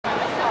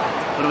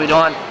What are we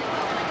doing?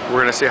 We're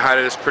gonna say hi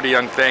to this pretty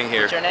young thing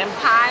here. What's your name?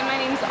 Hi, my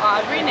name's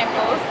Audrey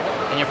Nichols.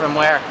 And you're from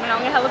where?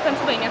 Monongahela,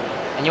 Pennsylvania.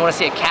 And you want to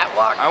see a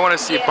catwalk? I want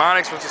to see. Yeah.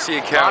 Bonics wants to see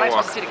a catwalk. Bonics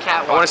wants to see the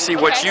catwalk. I want to see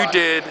what Okay. you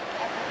did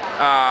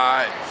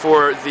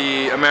for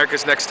the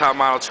America's Next Top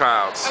Model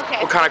tryouts.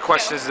 Okay, What kind of let's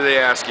questions did they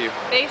ask you?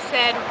 They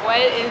said,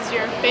 what is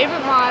your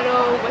favorite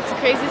model? What's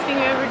the craziest thing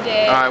you ever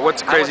did? All right,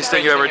 what's the craziest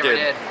thing you ever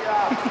did?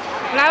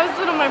 When I was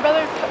little, my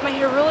brother cut my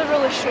hair really,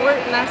 really short,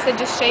 and I said,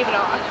 just shave it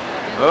off.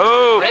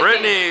 Oh,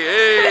 Brittany!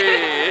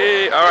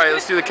 Hey, hey! All right,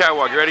 let's do the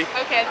catwalk. You ready?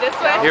 Okay, this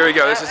way. Here we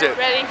go. This is it.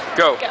 Ready?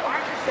 Go.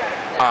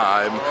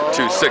 I'm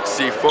too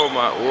sexy for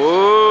my.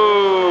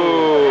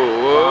 Whoa!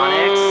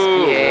 Bonics,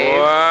 Whoa! behave.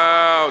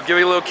 Wow! Give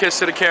me a little kiss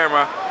to the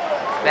camera.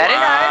 Very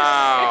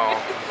Wow!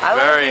 nice. I love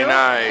Very you.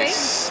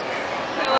 nice.